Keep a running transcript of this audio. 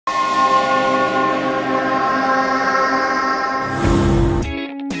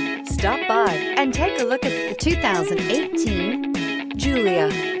and take a look at the 2018 Giulia.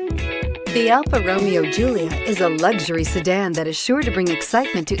 The Alfa Romeo Giulia is a luxury sedan that is sure to bring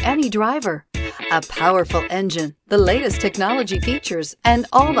excitement to any driver. A powerful engine, the latest technology features, and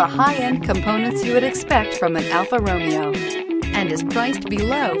all the high-end components you would expect from an Alfa Romeo, and is priced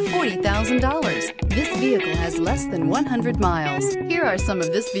below $40,000. This vehicle has less than 100 miles. Here are some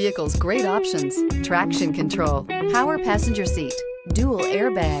of this vehicle's great options: traction control, power passenger seat, dual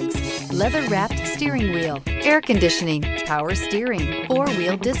airbags, leather-wrapped steering wheel, air conditioning, power steering,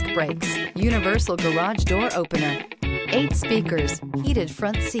 four-wheel disc brakes, universal garage door opener, 8 speakers, heated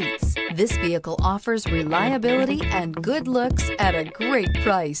front seats. This vehicle offers reliability and good looks at a great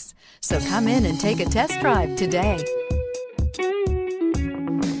price. So come in and take a test drive today.